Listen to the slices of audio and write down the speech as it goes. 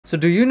So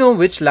do you know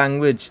which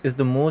language is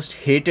the most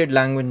hated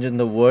language in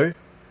the world?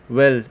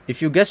 Well, if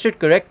you guessed it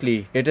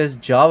correctly, it is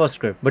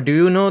JavaScript. But do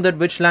you know that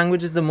which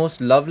language is the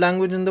most loved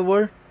language in the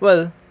world?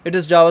 Well, it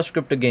is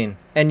JavaScript again.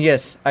 And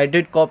yes, I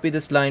did copy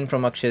this line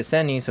from Akshay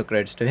Saini, so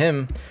credits to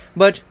him.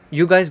 But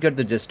you guys get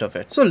the gist of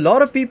it. So a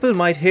lot of people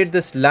might hate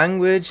this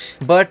language,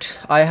 but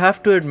I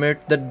have to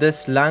admit that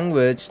this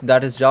language,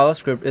 that is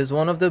JavaScript, is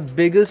one of the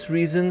biggest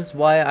reasons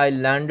why I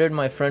landed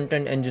my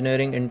front-end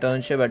engineering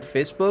internship at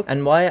Facebook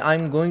and why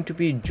I'm going to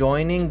be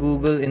joining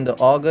Google in the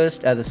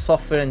August as a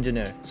software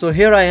engineer. So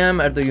here I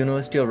am at the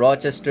University of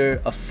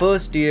Rochester, a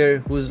first year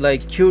who's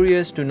like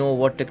curious to know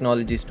what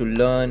technologies to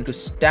learn, to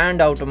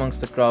stand out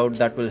amongst the crowd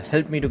that will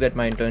help me to get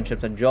my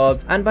internships and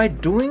jobs. And by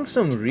doing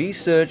some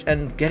research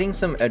and getting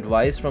some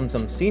advice from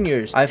some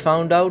seniors, I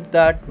found out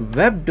that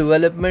web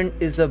development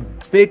is a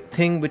big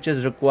thing which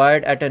is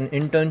required at an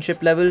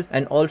internship level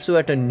and also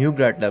at a new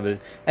grad level.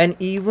 And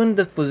even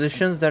the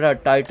positions that are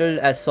titled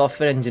as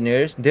software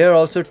engineers, they are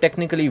also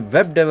technically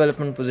web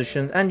development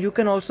positions, and you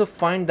can also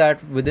find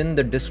that within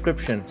the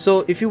description.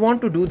 So if you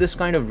want to do this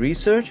kind of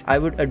research, I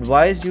would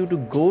advise you to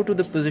go to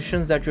the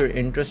positions that you're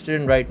interested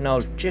in right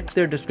now, check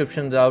their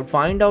descriptions out,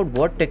 find out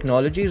what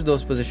technologies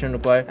those positions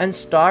require and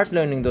start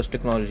learning those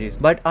technologies.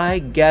 But I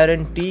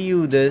guarantee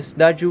you this,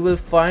 that you will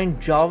find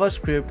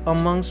JavaScript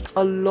amongst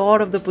a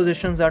lot of the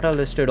positions that are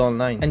listed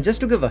online. And just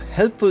to give a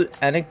helpful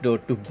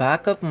anecdote to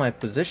back up my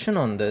position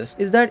on this,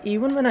 is that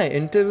even when I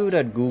interviewed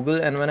at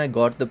Google and when I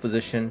got the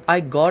position,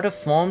 I got a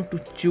form to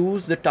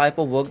choose the type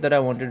of work that I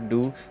wanted to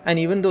do. And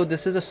even though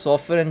this is a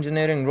software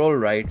engineering role,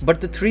 right,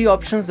 but the three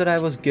options that I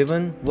was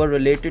given were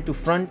related to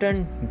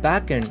front-end,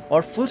 back-end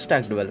or full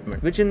stack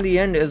development, which in the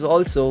end is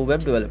also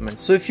web development.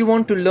 So if you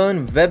want to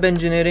learn web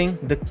engineering,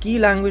 the key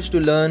language to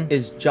learn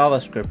is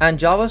JavaScript. And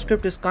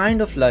JavaScript is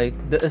kind of like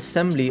the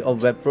assembly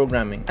of web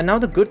programming. And now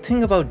the good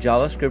thing about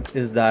JavaScript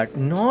is that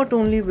not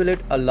only will it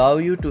allow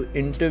you to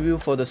interview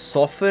for the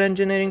software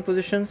engineering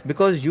positions,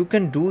 because you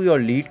can do your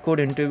Leetcode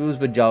interviews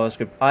with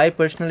JavaScript. I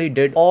personally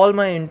did all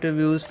my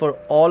interviews for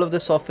all of the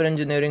software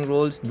engineering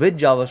roles with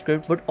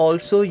JavaScript, but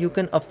also you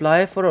can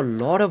apply for a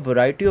lot of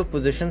variety of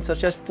positions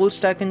such as full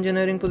stack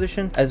engineering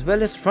positions as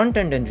well as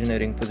front-end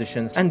engineering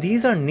positions. And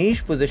these are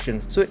niche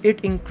positions, so it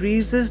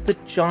increases the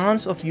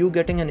chance of you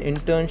getting an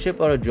internship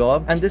or a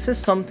job. And this is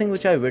something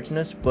which I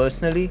witnessed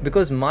personally,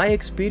 because my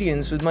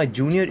experience with my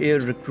junior year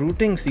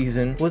recruiting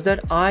season was that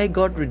I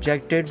got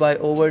rejected by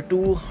over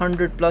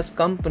 200 plus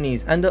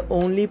companies, and the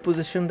only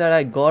position that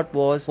I got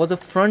was a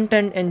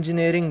front-end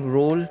engineering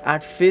role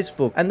at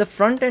Facebook, and the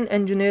front-end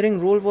engineering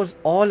role was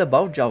all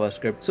about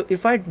JavaScript. So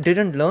if I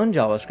didn't learn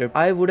JavaScript,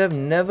 I would have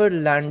never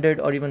landed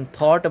or even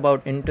thought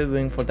about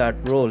interviewing for that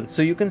role.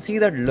 So you can see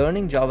that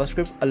learning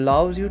JavaScript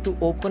allows you to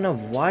open a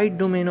wide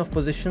domain of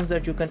positions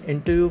that you can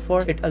interview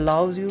for. It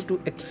allows you to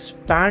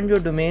expand your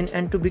domain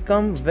and to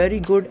become very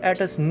good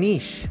at a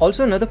niche.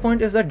 Also, another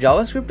point is that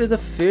JavaScript is a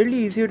fairly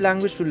easier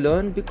language to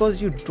learn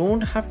because you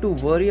don't have to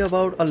worry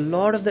about a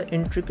lot of the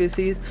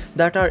intricacies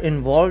that are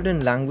involved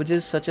in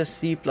languages such as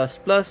C++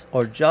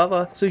 or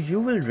Java. So you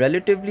will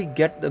relatively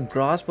get the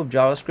grasp of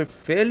JavaScript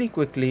fairly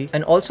quickly.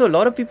 And also, a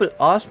lot of people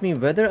ask me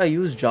whether I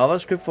use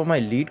JavaScript for my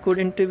Leetcode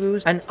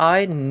interviews, and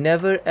I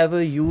never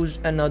ever used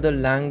another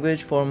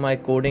language for my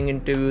coding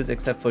interviews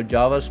except for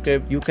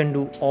JavaScript. You can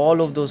do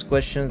all of those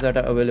questions that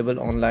are available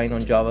online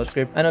on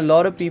JavaScript, and a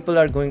lot of people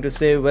are going to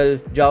say, well,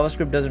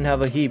 JavaScript doesn't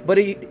have a heap, but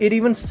it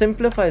even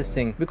simplifies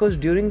things, because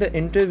during the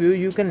interview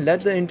you can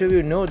let the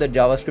interviewer know that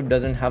JavaScript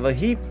doesn't have a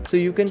heap, so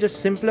you can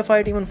just simplify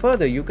it even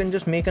further. You can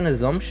just make an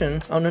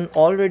assumption on an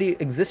already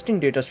existing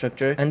data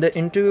structure and the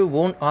interviewer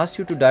won't ask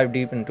you to dive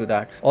deep into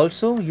that.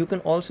 Also, you can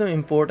also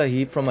import a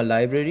heap from a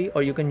library,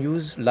 or you can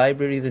use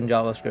libraries in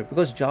JavaScript,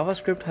 because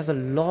JavaScript has a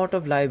lot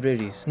of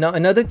libraries. Now,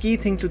 another key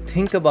thing to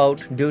think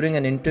about during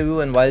an interview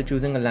and while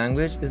choosing a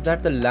language is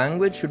that the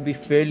language should be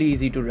fairly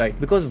easy to write,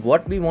 because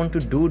what we want to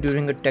do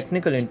during a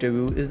technical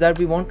interview is that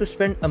we want to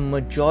spend a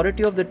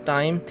majority of the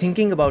time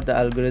thinking about the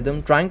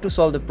algorithm, trying to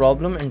solve the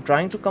problem and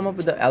trying to come up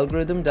with the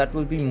algorithm that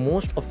will be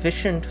most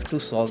efficient to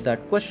solve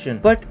that question.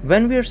 But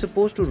when we are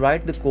supposed to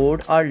write the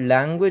code, our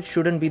language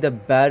shouldn't be the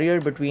barrier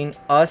between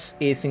us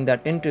acing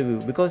that interview,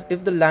 because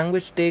if the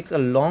language takes a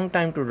long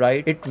time to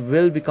write, it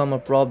will become a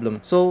problem.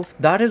 So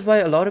that is why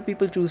a lot of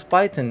people choose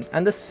Python,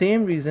 and the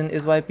same reason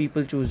is why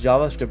people choose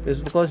JavaScript,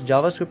 is because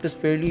JavaScript is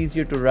fairly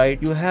easier to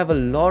write. You have a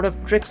lot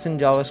of tricks in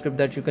JavaScript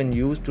that you can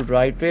use to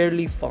write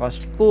fairly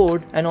fast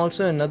code. And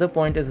also another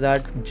point is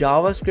that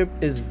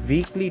JavaScript is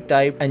weakly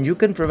typed, and you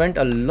can prevent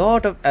a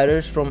lot of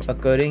errors from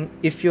occurring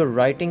if you're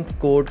writing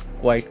code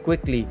quite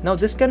quickly. Now,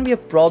 this can be a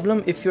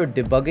problem if you're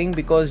debugging,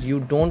 because you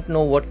don't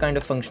know what kind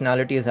of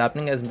functionality is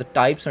happening as the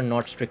types are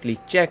not strictly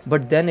checked.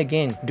 But then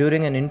again,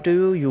 during an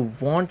interview, you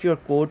want your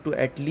code to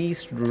at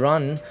least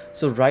run Python,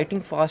 so writing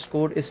fast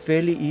code is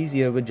fairly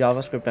easier with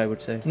JavaScript, I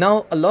would say.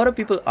 Now, a lot of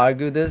people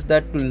argue this,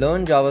 that to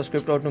learn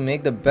JavaScript or to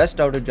make the best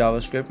out of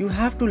JavaScript, you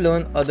have to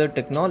learn other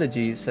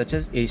technologies such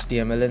as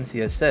HTML and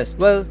CSS.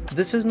 Well,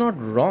 this is not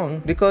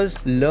wrong, because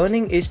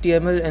learning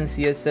HTML and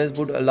CSS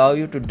would allow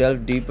you to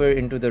delve deeper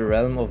into the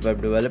realm of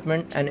web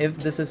development, and if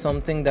this is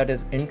something that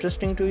is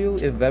interesting to you,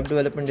 if web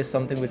development is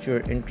something which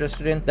you're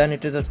interested in, then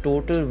it is a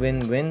total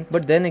win-win.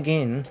 But then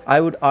again,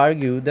 I would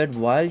argue that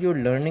while you're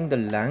learning the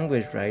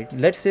language, right,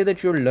 let's say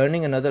that you're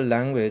learning another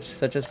language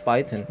such as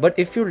Python, but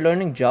if you're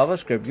learning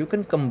JavaScript, you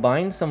can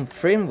combine some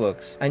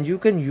frameworks and you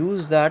can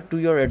use that to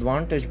your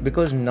advantage,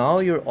 because now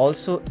you're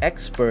also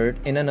expert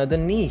in another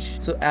niche.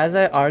 So as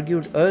I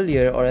argued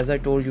earlier, or as I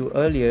told you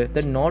earlier,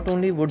 that not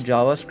only would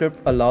JavaScript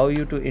allow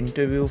you to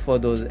interview for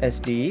those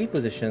SDE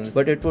positions,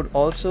 but it would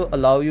also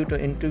allow you to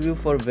interview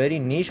for very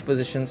niche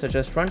positions such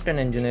as front-end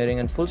engineering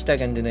and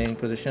full-stack engineering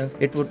positions.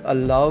 It would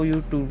allow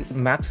you to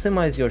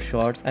maximize your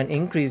shots and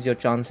increase your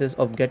chances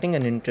of getting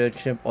an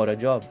internship or a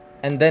job.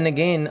 And then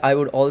again, I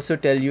would also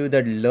tell you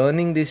that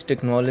learning these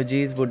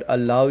technologies would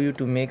allow you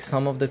to make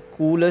some of the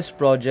coolest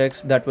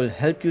projects that will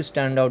help you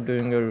stand out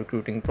during your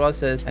recruiting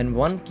process. And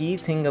one key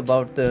thing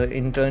about the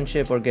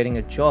internship or getting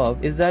a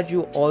job is that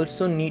you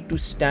also need to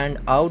stand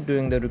out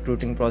during the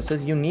recruiting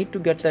process. You need to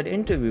get that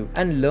interview.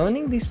 And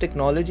learning these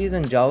technologies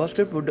in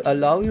JavaScript would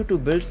allow you to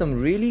build some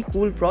really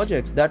cool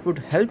projects that would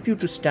help you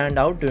to stand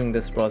out during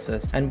this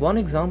process. And one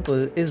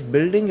example is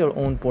building your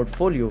own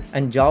portfolio.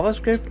 And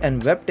JavaScript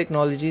and web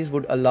technologies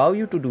would allow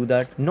you to do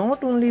that.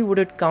 Not only would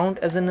it count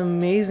as an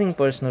amazing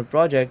personal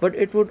project, but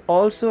it would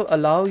also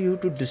allow you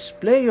to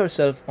display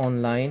yourself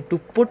online, to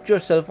put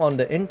yourself on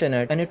the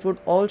internet, and it would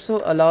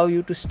also allow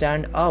you to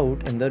stand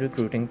out in the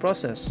recruiting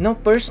process. Now,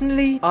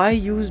 personally, I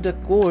used a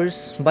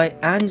course by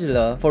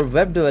Angela for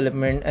web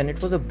development, and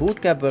it was a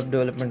bootcamp web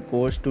development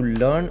course to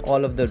learn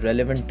all of the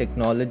relevant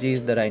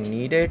technologies that I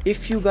needed.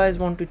 If you guys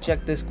want to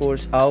check this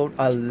course out,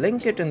 I'll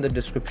link it in the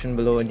description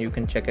below and you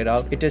can check it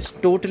out. It is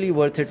totally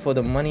worth it for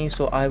the money,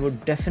 so I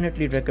would definitely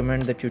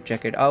recommend that you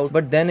check it out.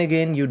 But then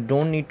again, you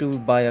don't need to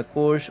buy a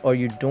course, or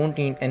you don't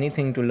need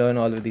anything to learn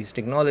all of these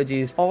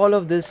technologies. All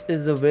of this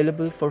is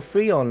available for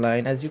free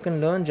online, as you can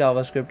learn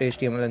JavaScript,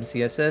 HTML and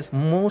CSS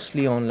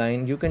mostly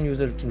online. You can use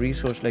a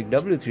resource like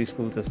W3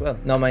 Schools as well.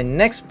 Now, my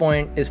next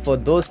point is for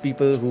those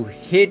people who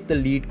hate the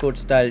Leetcode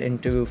style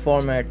interview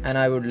format, and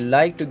I would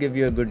like to give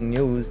you a good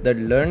news that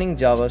learning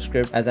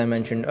JavaScript, as I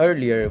mentioned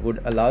earlier,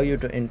 would allow you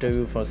to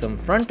interview for some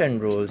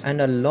front-end roles,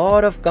 and a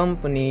lot of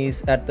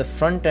companies at the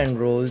front-end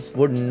roles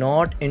would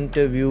not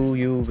interview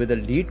you with a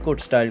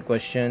Leetcode style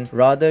question.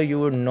 Rather, you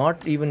would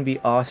not even be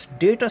asked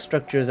data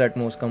structures at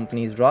most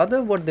companies.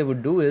 Rather, what they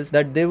would do is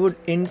that they would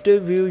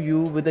interview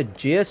you with a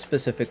JS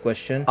specific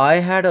question. I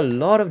had a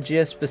lot of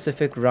JS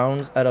specific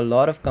rounds at a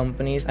lot of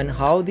companies, and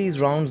how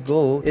these rounds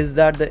go is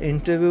that the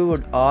interview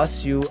would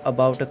ask you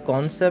about a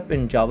concept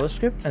in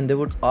JavaScript, and they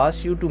would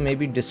ask you to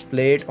maybe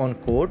display it on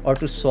code or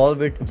to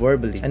solve it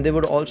verbally, and they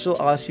would also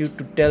ask you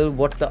to tell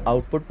what the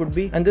output would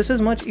be. And this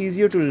is much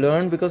easier to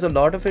learn because a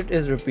lot of it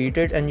is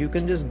repeated, and you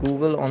can just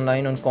Google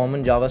online on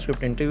common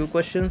JavaScript interview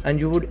questions and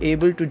you would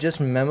able to just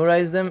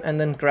memorize them and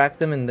then crack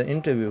them in the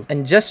interview.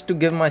 And just to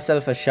give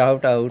myself a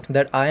shout out,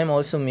 that I am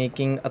also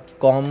making a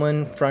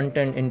common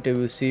front-end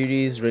interview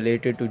series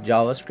related to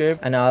JavaScript,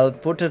 and I'll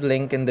put a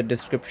link in the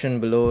description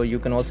below. You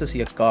can also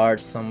see a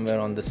card somewhere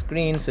on the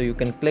screen, so you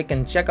can click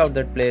and check out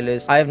that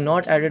playlist. I have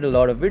not added a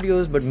lot of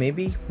videos, but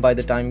maybe by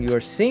the time you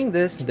are seeing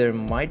this, there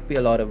might be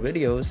a lot of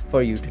videos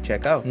for you to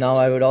check out. Now,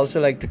 I would also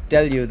like to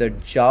tell you that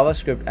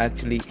JavaScript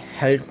actually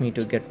helped me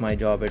to get my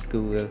job at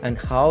Google. And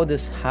how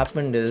this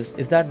happened is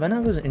that when I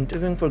was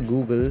interviewing for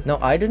Google, now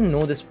I didn't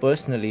know this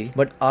personally,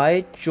 but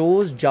I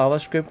chose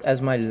JavaScript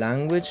as my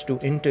language to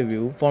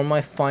interview for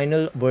my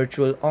final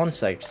virtual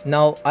on-sites.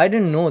 Now, I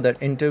didn't know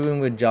that interviewing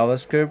with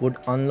JavaScript would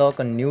unlock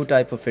a new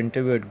type of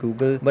interview at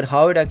Google, but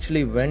how it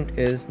actually went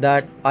is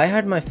that I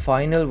had my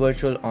final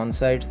virtual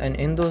on-sites, and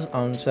in those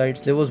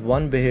on-sites, there was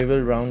one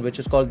behavioral round which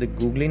is called the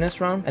Googliness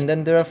round, and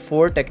then there are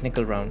 4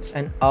 technical rounds.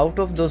 And out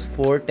of those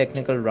 4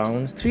 technical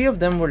rounds, 3 of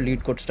them were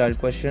Leetcode style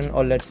question,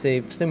 or let's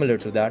say similar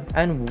to that,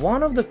 and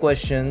one of the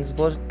questions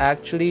was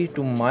actually,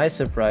 to my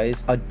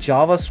surprise, a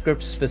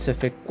JavaScript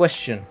specific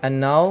question. And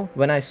now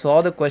when I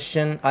saw the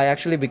question, I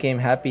actually became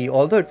happy,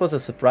 although it was a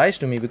surprise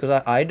to me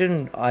because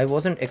I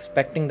wasn't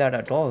expecting that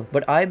at all.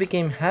 But I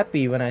became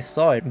happy when I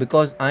saw it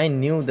because I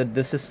knew that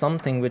this is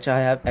something which I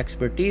have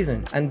expertise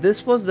in, and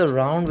this was the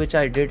round which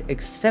I did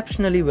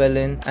exceptionally well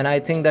in, and I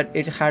think that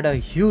it had a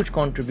huge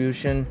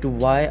contribution to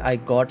why I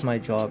got my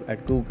job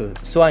at Google.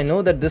 So I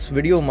know that this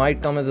video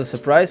might come as a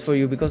surprise for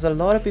you because a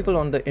lot of people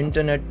on the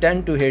internet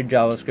tend to hate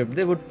JavaScript.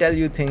 They would tell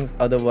you things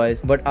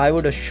otherwise, but I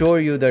would assure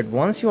you that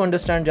once you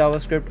understand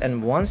JavaScript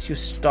and once you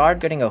start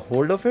getting a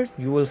hold of it,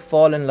 you will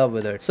fall in love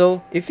with it.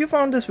 So if you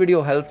found this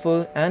video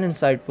helpful and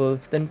insightful,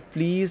 then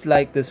please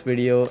like this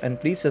video and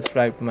please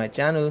subscribe to my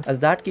channel, as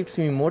that keeps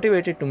me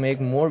motivated to make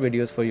more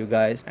videos for you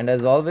guys. And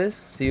as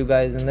always, see you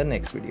guys in the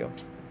next video.